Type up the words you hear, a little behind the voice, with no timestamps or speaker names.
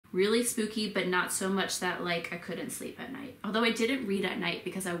Really spooky, but not so much that, like, I couldn't sleep at night. Although I didn't read at night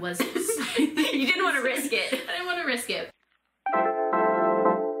because I was... You didn't want to risk it. I didn't want to risk it.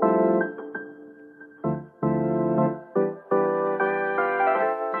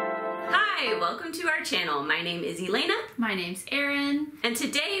 Hi, welcome to our channel. My name is Elaina. My name's Erin. And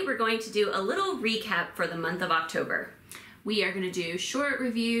today we're going to do a little recap for the month of October. We are going to do short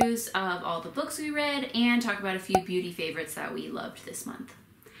reviews of all the books we read and talk about a few beauty favorites that we loved this month.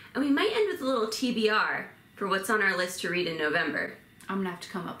 And we might end with a little TBR for what's on our list to read in November. I'm gonna have to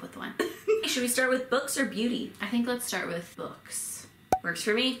come up with one. Should we start with books or beauty? I think let's start with books. Works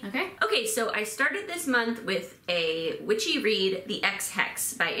for me. Okay. Okay, so I started this month with a witchy read, The Ex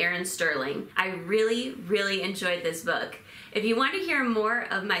Hex by Erin Sterling. I really enjoyed this book. If you want to hear more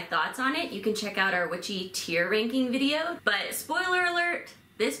of my thoughts on it, you can check out our witchy tier ranking video. But spoiler alert,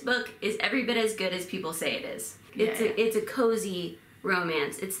 this book is every bit as good as people say it is. It's a cozy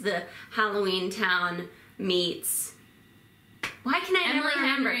romance. It's the Halloween Town meets... Why can I never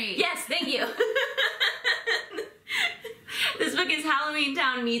remember? Henry. Yes, thank you. This book is Halloween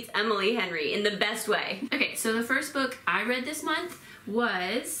Town meets Emily Henry in the best way. Okay, so the first book I read this month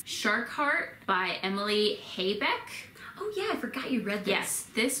was Shark Heart by Emily Habeck. Oh yeah, I forgot you read this. Yes,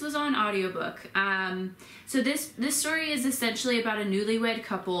 this was on audiobook. So this story is essentially about a newlywed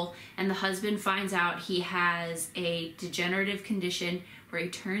couple, and the husband finds out he has a degenerative condition where he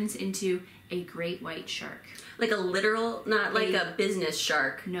turns into a great white shark. Like a literal, not like a business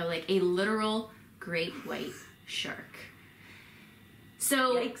shark. No, like a literal great white shark.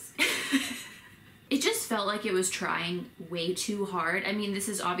 So Yikes. it just felt like it was trying way too hard. I mean, this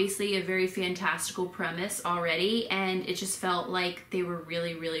is obviously a very fantastical premise already, and it just felt like they were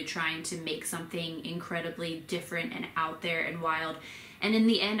really trying to make something incredibly different and out there and wild. And in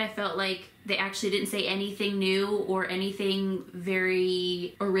the end, I felt like they actually didn't say anything new or anything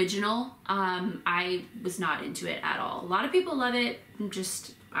very original. I was not into it at all. A lot of people love it.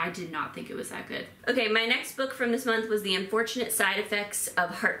 I did not think it was that good. Okay, my next book from this month was The Unfortunate Side Effects of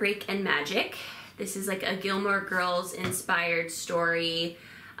Heartbreak and Magic. This is like a Gilmore Girls inspired story.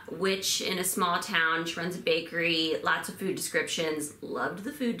 Witch in a small town. She runs a bakery. Lots of food descriptions. Loved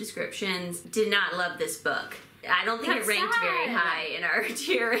the food descriptions. Did not love this book. I don't think it ranked very high in our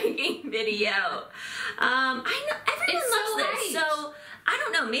tier ranking video. I know everyone loves this, so I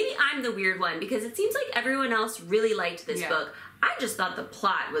don't know. Maybe I'm the weird one because it seems like everyone else really liked this book. I just thought the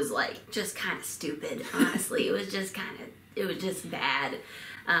plot was like just kind of stupid. Honestly, it was just bad.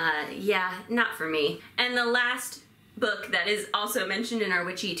 Yeah, not for me. And the last book that is also mentioned in our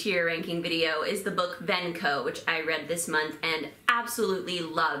witchy tier ranking video is the book Venco, which I read this month and absolutely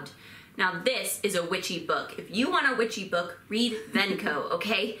loved. Now this is a witchy book. If you want a witchy book, read Venco,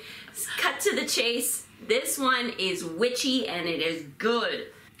 okay? Cut to the chase. This one is witchy and it is good.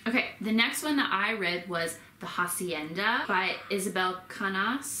 Okay, the next one that I read was The Hacienda by Isabel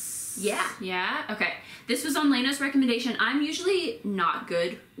Canas. Yeah. Yeah? Okay. This was on Lena's recommendation. I'm usually not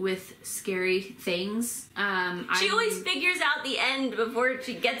good with scary things. She always figures out the end before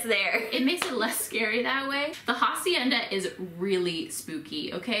she gets there. It makes it less scary that way. The Hacienda is really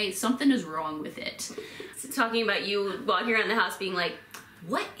spooky, okay? Something is wrong with it. So talking about you walking around the house being like,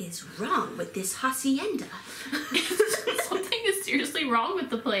 what is wrong with this Hacienda? Something is seriously wrong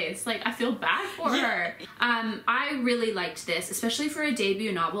with the place. Like, I feel bad for her. I really liked this, especially for a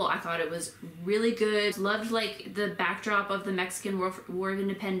debut novel. I thought it was really good. Loved, like, the backdrop of the Mexican War of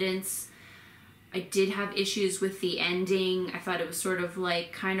Independence. I did have issues with the ending. I thought it was sort of,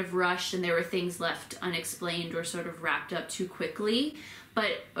 like, kind of rushed, and there were things left unexplained or sort of wrapped up too quickly.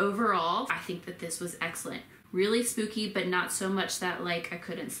 But overall, I think that this was excellent. Really spooky, but not so much that, like, I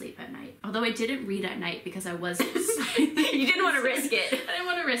couldn't sleep at night. Although I didn't read at night because I was... You didn't want to risk it. I didn't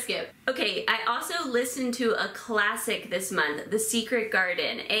want to risk it. Okay, I also listened to a classic this month, The Secret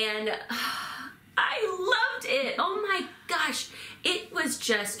Garden, and I loved it. Oh my gosh. It was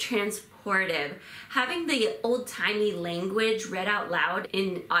just transportive. Having the old-timey language read out loud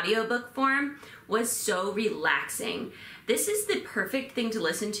in audiobook form was so relaxing. This is the perfect thing to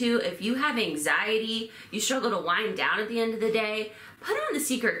listen to if you have anxiety, you struggle to wind down at the end of the day. Put on The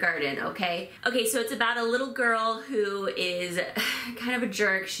Secret Garden, okay? Okay, so it's about a little girl who is kind of a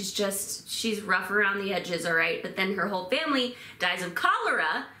jerk. She's rough around the edges, all right? But then her whole family dies of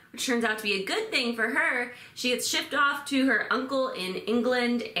cholera, which turns out to be a good thing for her. She gets shipped off to her uncle in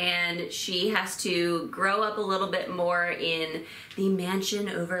England, and she has to grow up a little bit more in the mansion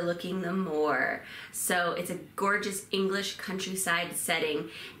overlooking the moor. So it's a gorgeous English countryside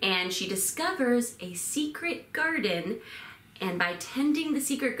setting, and she discovers a secret garden, and by tending the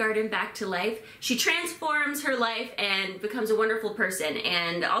secret garden back to life, she transforms her life and becomes a wonderful person,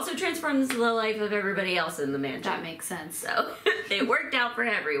 and also transforms the life of everybody else in the mansion. That makes sense. So it worked out for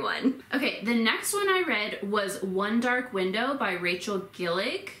everyone. Okay, the next one I read was One Dark Window by Rachel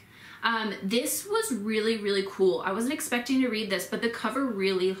Gillig. This was really, really cool. I wasn't expecting to read this, but the cover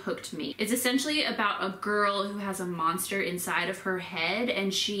really hooked me. It's essentially about a girl who has a monster inside of her head,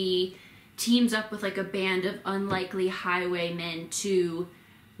 and she teams up with like a band of unlikely highwaymen to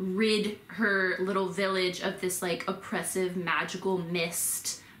rid her little village of this like oppressive magical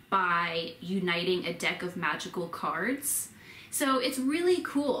mist by uniting a deck of magical cards. So it's really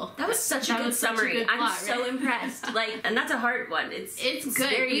cool. That was such a good summary. I'm so impressed. Like, and that's a hard one. It's good.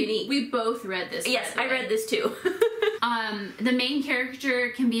 Very unique. We both read this. Yes, I read this too. The main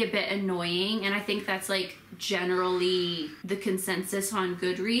character can be a bit annoying, and I think that's like generally the consensus on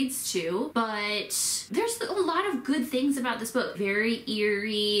Goodreads too. But there's a lot of good things about this book. Very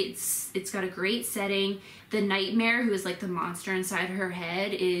eerie. It's got a great setting. The nightmare, who is like the monster inside her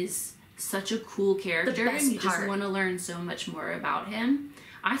head, is such a cool character, and you just want to learn so much more about him.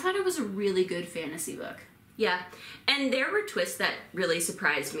 I thought it was a really good fantasy book. Yeah, and there were twists that really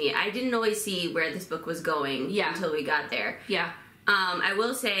surprised me. I didn't always see where this book was going until we got there. Yeah. I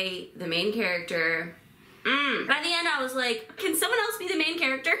will say the main character, by the end I was like, can someone else be the main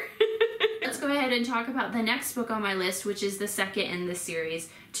character? Let's go ahead and talk about the next book on my list, which is the second in this series,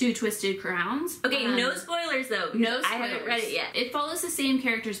 Two Twisted Crowns. Okay, no spoilers though. No spoilers. I haven't read it yet. It follows the same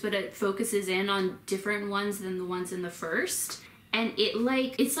characters, but it focuses in on different ones than the ones in the first. And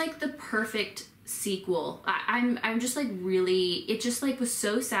it's like the perfect sequel. I'm just like really, it just like was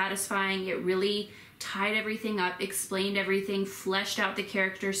so satisfying. It really tied everything up, explained everything, fleshed out the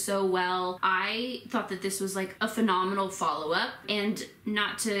character so well. I thought that this was like a phenomenal follow-up, and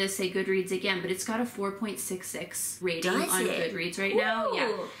not to say Goodreads again, but it's got a 4.66 rating on Goodreads right now.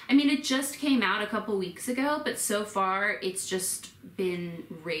 Yeah. I mean, it just came out a couple weeks ago, but so far it's just been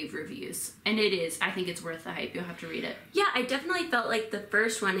rave reviews. And I think it's worth the hype. You'll have to read it. Yeah, I definitely felt like the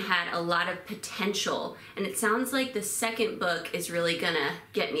first one had a lot of potential, and it sounds like the second book is really gonna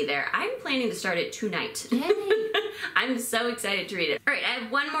get me there. I'm planning to start it tonight. Yay. I'm so excited to read it. Alright, I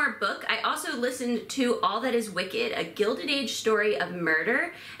have one more book. I also listened to All That Is Wicked, a Gilded Age story of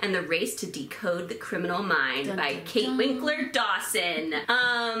murder and the race to decode the criminal mind by Kate Winkler Dawson.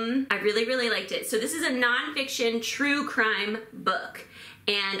 I really, really liked it. So this is a nonfiction true crime book.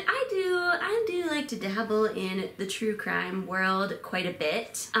 And I do like to dabble in the true crime world quite a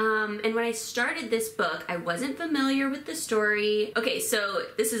bit. And when I started this book, I wasn't familiar with the story. Okay, so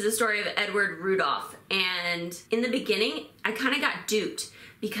this is the story of Edward Rudolph. And in the beginning, I kind of got duped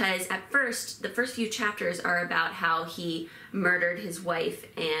because at first, the first few chapters are about how he murdered his wife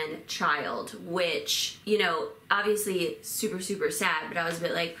and child, which, you know, obviously super, super sad, but I was a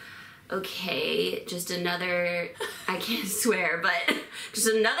bit like, okay, just another, I can't swear, but just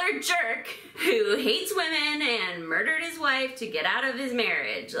another jerk who hates women and murdered his wife to get out of his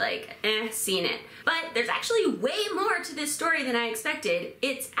marriage. Like, seen it. But there's actually way more to this story than I expected.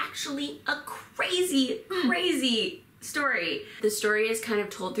 It's actually a crazy, crazy story. The story is kind of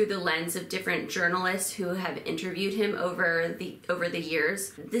told through the lens of different journalists who have interviewed him over the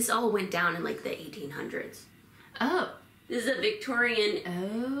years. This all went down in like the 1800s. Oh. This is a Victorian.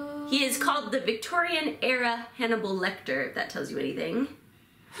 Oh. He is called the Victorian era Hannibal Lecter, if that tells you anything.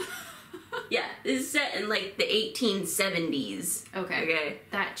 Yeah, this is set in like the 1870s. Okay.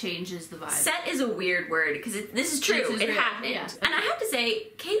 That changes the vibe. Set is a weird word because this is true. It happened. Yeah. And I have to say,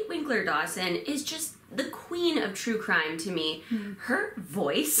 Kate Winkler Dawson is just the queen of true crime to me. Her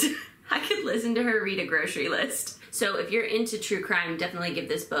voice, I could listen to her read a grocery list. So if you're into true crime, definitely give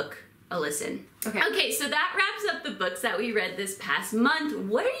this book a listen. Okay, so that wraps up the books that we read this past month.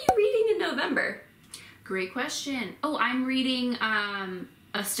 What are you reading in November? Great question. Oh, I'm reading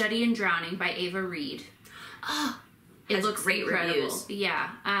A Study in Drowning by Ava Reed. Oh, it looks great incredible. Reviews.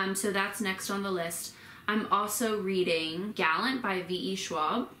 Yeah, so that's next on the list. I'm also reading Gallant by V.E.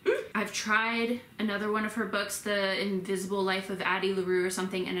 Schwab. I've tried another one of her books, The Invisible Life of Addie LaRue or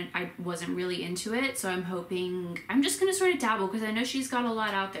something, and I wasn't really into it, so I'm hoping, I'm just going to sort of dabble, because I know she's got a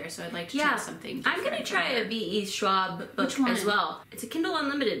lot out there, so I'd like to try something different. I'm going to try a V.E. Schwab book as well. It's a Kindle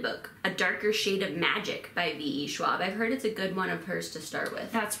Unlimited book, A Darker Shade of Magic by V.E. Schwab. I've heard it's a good one of hers to start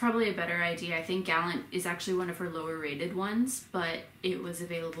with. That's probably a better idea. I think Gallant is actually one of her lower rated ones, but it was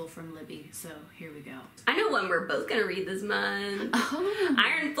available from Libby, so here we go. I know one we're both going to read this month. Oh.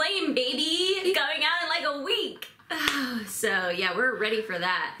 Iron Flame, baby! It's coming out in like a week. So yeah, we're ready for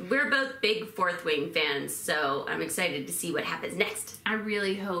that. We're both big Fourth Wing fans, so I'm excited to see what happens next. I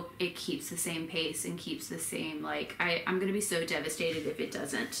really hope it keeps the same pace and keeps the same, like, I'm gonna be so devastated if it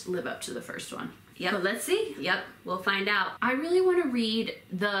doesn't live up to the first one. Yep. But let's see. Yep, we'll find out. I really want to read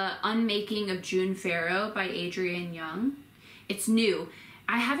The Unmaking of June Farrow by Adrienne Young. It's new.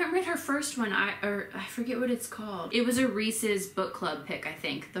 I haven't read her first one, I forget what it's called. It was a Reese's book club pick, I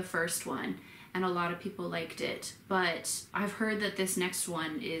think, the first one. And a lot of people liked it. But I've heard that this next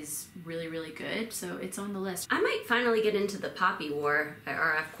one is really, really good, so it's on the list. I might finally get into the Poppy War by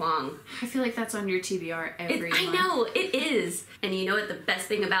R.F. Kuang. I feel like that's on your TBR every month. I know, it is. And you know what the best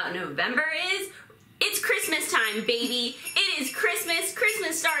thing about November is? It's Christmas time, baby. It is Christmas.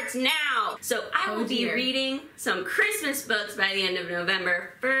 Christmas starts now. So I will be reading some Christmas books by the end of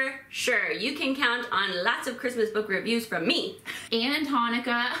November for sure. You can count on lots of Christmas book reviews from me. And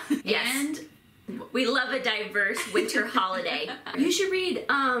Hanukkah. Yes. And we love a diverse winter holiday. You should read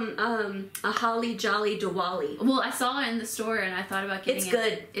A Holly Jolly Diwali. Well, I saw it in the store and I thought about getting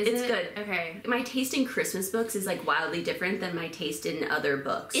it. It's good. Okay. My taste in Christmas books is like wildly different than my taste in other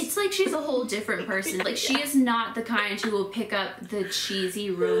books. It's like she's a whole different person. Like she is not the kind who will pick up the cheesy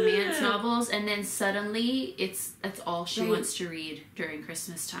romance novels and then suddenly that's all she wants to read during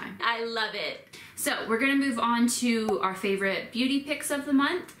Christmas time. I love it. So we're gonna move on to our favorite beauty picks of the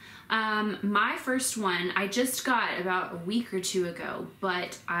month. My first one I just got about a week or two ago,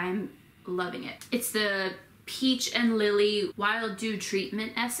 but I'm loving it. It's the Peach and Lily Wild Dew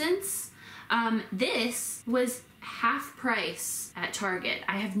Treatment Essence. This was half price at Target.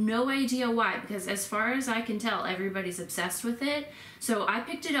 I have no idea why, because as far as I can tell, everybody's obsessed with it. So I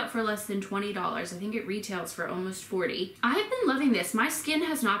picked it up for less than $20. I think it retails for almost $40. I've been loving this. My skin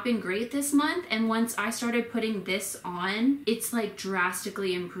has not been great this month, and once I started putting this on, it's like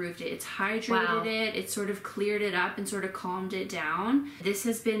drastically improved it. It's hydrated it, it sort of cleared it up and sort of calmed it down. This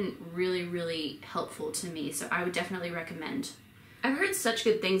has been really, really helpful to me, so I would definitely recommend. I've heard such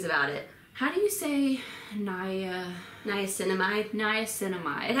good things about it. How do you say niacinamide?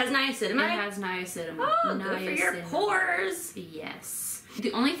 Niacinamide. It has niacinamide? It has niacinamide. Oh, good for your pores. Yes.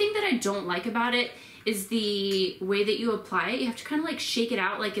 The only thing that I don't like about it is the way that you apply it. You have to kind of like shake it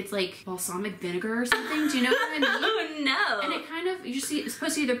out like it's like balsamic vinegar or something. Do you know what I mean? Oh no. And it kind of, you're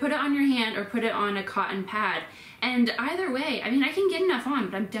supposed to either put it on your hand or put it on a cotton pad. And either way, I mean, I can get enough on,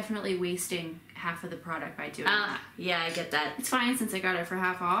 but I'm definitely wasting half of the product by doing that. Yeah, I get that. It's fine since I got it for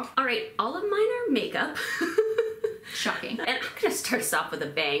half off. All right, all of mine are makeup. Shocking. And I'm gonna start us off with a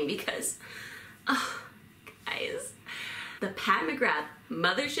bang because, oh, guys, the Pat McGrath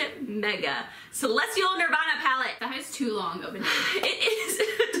Mothership Mega Celestial Nirvana palette. That has too long of a name. It is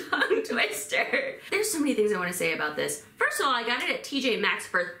a tongue twister. There's so many things I want to say about this. First of all, I got it at TJ Maxx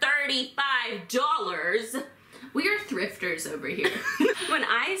for $35. We are thrifters over here. When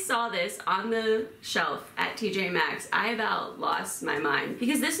I saw this on the shelf at TJ Maxx, I about lost my mind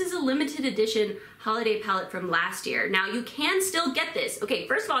because this is a limited edition holiday palette from last year. Now you can still get this. Okay,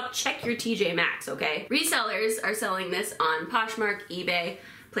 first of all, check your TJ Maxx, okay? Resellers are selling this on Poshmark, eBay,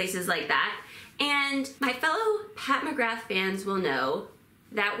 places like that. And my fellow Pat McGrath fans will know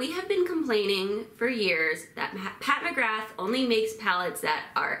that we have been complaining for years that Pat McGrath only makes palettes that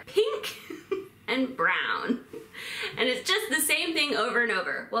are pink and brown. And it's just the same thing over and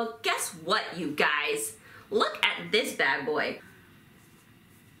over. Well, guess what, you guys? Look at this bad boy.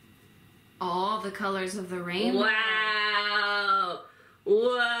 All the colors of the rainbow. Wow.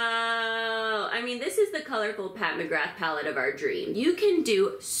 Whoa. I mean, this is the colorful Pat McGrath palette of our dream. You can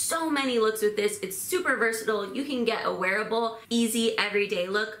do so many looks with this. It's super versatile. You can get a wearable, easy, everyday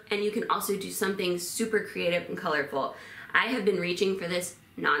look, and you can also do something super creative and colorful. I have been reaching for this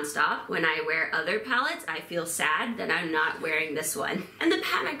nonstop. When I wear other palettes, I feel sad that I'm not wearing this one. And the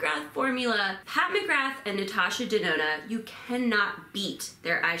Pat McGrath formula, Pat McGrath and Natasha Denona, you cannot beat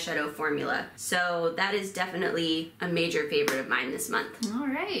their eyeshadow formula. So that is definitely a major favorite of mine this month. All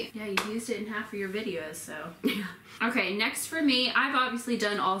right. Yeah, you used it in half of your videos, so. Okay, next for me, I've obviously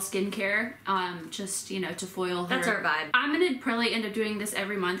done all skincare, just, you know, to foil her. That's our vibe. I'm gonna probably end up doing this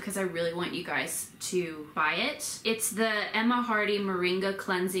every month because I really want you guys to buy it. It's the Emma Hardy Moringa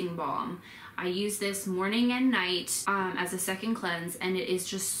Cleansing Balm. I use this morning and night as a second cleanse, and it is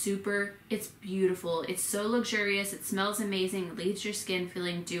just super, it's beautiful. It's so luxurious, it smells amazing, it leaves your skin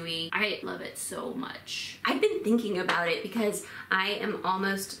feeling dewy. I love it so much. I've been thinking about it because I am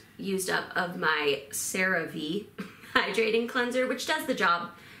almost used up of my CeraVe hydrating cleanser, which does the job,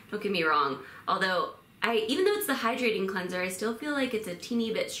 don't get me wrong. Although, even though it's the hydrating cleanser, I still feel like it's a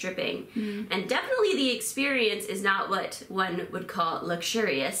teeny bit stripping. And definitely the experience is not what one would call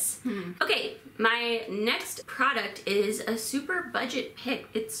luxurious. Okay, My next product is a super budget pick.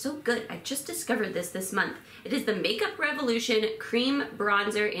 It's so good. I just discovered this month. It is the Makeup Revolution Cream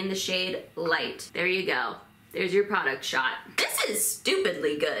Bronzer in the shade Light. There you go. There's your product shot. This is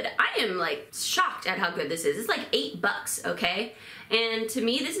stupidly good. I am like shocked at how good this is. It's like $8, okay? And to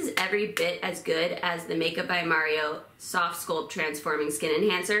me, this is every bit as good as the Makeup by Mario Soft Sculpt Transforming Skin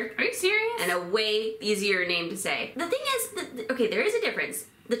Enhancer. Are you serious? And a way easier name to say. The thing is, okay, there is a difference.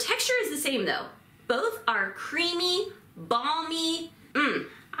 The texture is the same though. Both are creamy, balmy.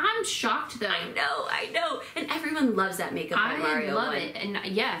 I'm shocked though. I know. And everyone loves that Makeup by Mario one. I love it, and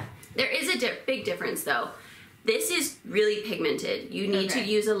yeah. There is a big difference though. This is really pigmented. You need to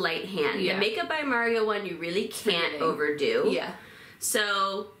use a light hand. Yeah. The Makeup by Mario one you really can't overdo. Yeah.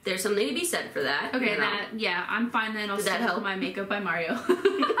 So there's something to be said for that. Okay, I'm fine then. I'll stick with my Makeup by Mario.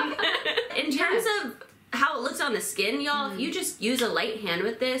 In terms of how it looks on the skin, y'all, if you just use a light hand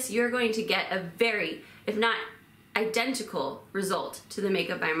with this, you're going to get a very, if not identical result to the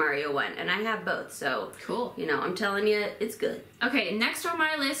Makeup by Mario one. And I have both, so cool. You know, I'm telling you, it's good. Okay, next on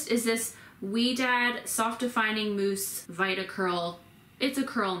my list is this Ouidad Soft Defining Mousse Vita Curl. It's a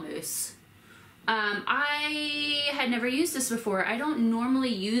curl mousse. I had never used this before. I don't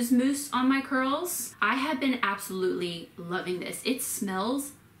normally use mousse on my curls. I have been absolutely loving this. It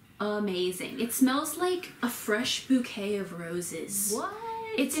smells amazing. It smells like a fresh bouquet of roses. What?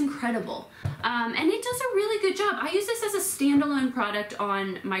 It's incredible. And it does a really good job. I use this as a standalone product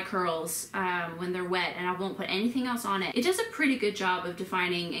on my curls when they're wet, and I won't put anything else on it. It does a pretty good job of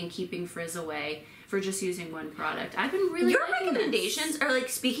defining and keeping frizz away for just using one product. I've been really Your liking recommendations this. are like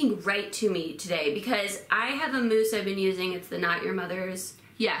speaking right to me today, because I have a mousse I've been using. It's the Not Your Mother's.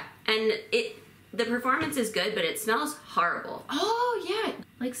 Yeah. And the performance is good, but it smells horrible. Oh yeah.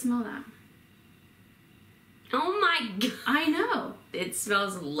 Like, smell that. Oh my god. I know. It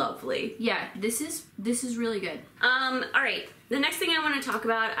smells lovely. Yeah, this is really good. Alright. The next thing I want to talk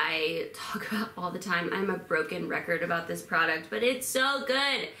about, I talk about all the time. I'm a broken record about this product, but it's so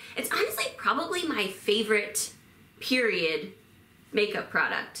good. It's honestly probably my favorite, period, makeup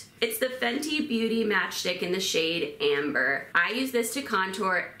product. It's the Fenty Beauty Matchstick in the shade Amber. I use this to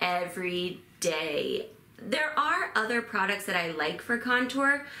contour every day. There are other products that I like for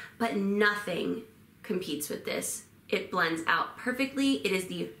contour, but nothing competes with this. It blends out perfectly. It is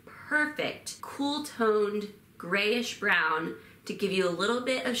the perfect cool toned grayish brown to give you a little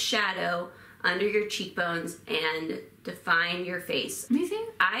bit of shadow under your cheekbones and define your face. Amazing.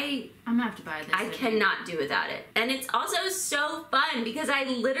 I'm gonna have to buy this. I cannot do without it. And it's also so fun because I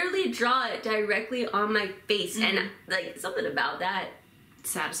literally draw it directly on my face, and like something about that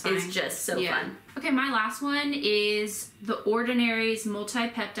satisfying. It's just so fun. Okay, my last one is The Ordinary's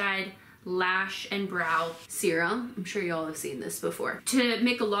Multi-Peptide Lash and Brow Serum. I'm sure you all have seen this before. To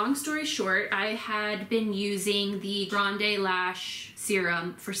make a long story short, I had been using the Grande Lash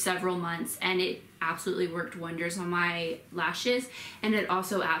Serum for several months, and it absolutely worked wonders on my lashes, and it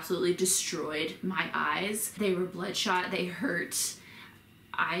also absolutely destroyed my eyes. They were bloodshot, they hurt.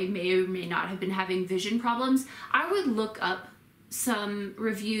 I may or may not have been having vision problems. I would look up some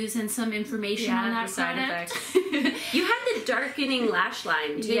reviews and some information on that product. You had the darkening lash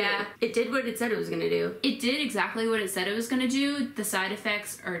line too. Yeah. It did what it said it was gonna do. It did exactly what it said it was gonna do. The side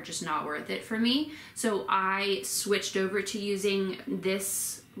effects are just not worth it for me. So I switched over to using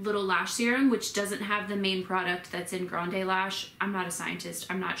this little lash serum, which doesn't have the main product that's in Grande Lash. I'm not a scientist.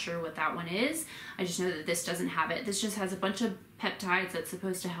 I'm not sure what that one is. I just know that this doesn't have it. This just has a bunch of peptides that's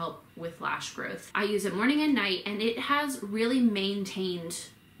supposed to help with lash growth. I use it morning and night, and it has really maintained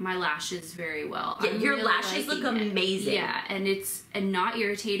my lashes very well. Yeah, your really lashes look amazing. Yeah, and it's not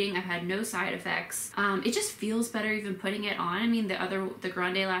irritating. I've had no side effects. It just feels better even putting it on. I mean, the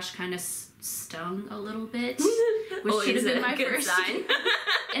Grande Lash kind of stung a little bit, which should have been my first sign.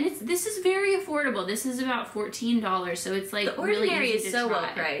 And this is very affordable. This is about $14, so it's like the Ordinary really easy is to so try.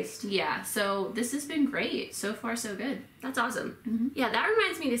 well priced. Yeah, so this has been great. So far, so good. That's awesome. Yeah, that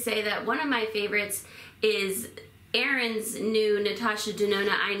reminds me to say that one of my favorites is Erin's new Natasha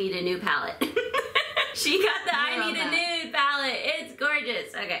Denona I Need a New palette. She got the I Need a Nude palette. It's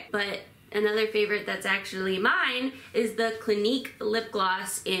gorgeous. Okay, but another favorite that's actually mine is the Clinique lip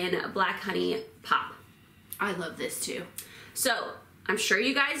gloss in Black Honey Pop. I love this too. So, I'm sure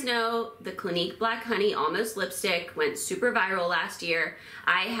you guys know the Clinique Black Honey Almost Lipstick went super viral last year.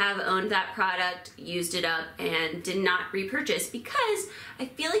 I have owned that product, used it up, and did not repurchase because I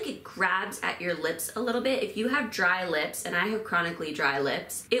feel like it grabs at your lips a little bit. If you have dry lips, and I have chronically dry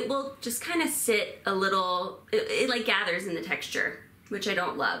lips, it will just kind of sit a little, it like gathers in the texture, which I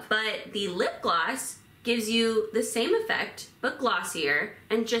don't love. But the lip gloss gives you the same effect, but glossier,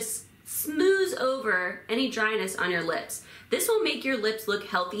 and just smooths over any dryness on your lips. This will make your lips look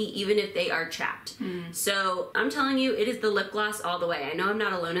healthy even if they are chapped. So I'm telling you, it is the lip gloss all the way. I know I'm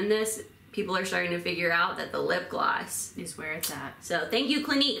not alone in this. People are starting to figure out that the lip gloss is where it's at. So thank you,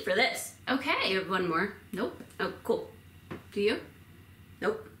 Clinique, for this. Okay. You have one more? Nope. Oh, cool. Do you?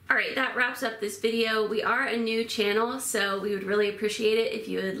 Nope. All right, that wraps up this video. We are a new channel, so we would really appreciate it if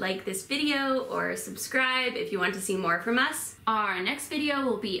you would like this video or subscribe if you want to see more from us. Our next video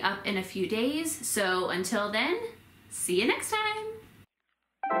will be up in a few days, so until then, see you next time.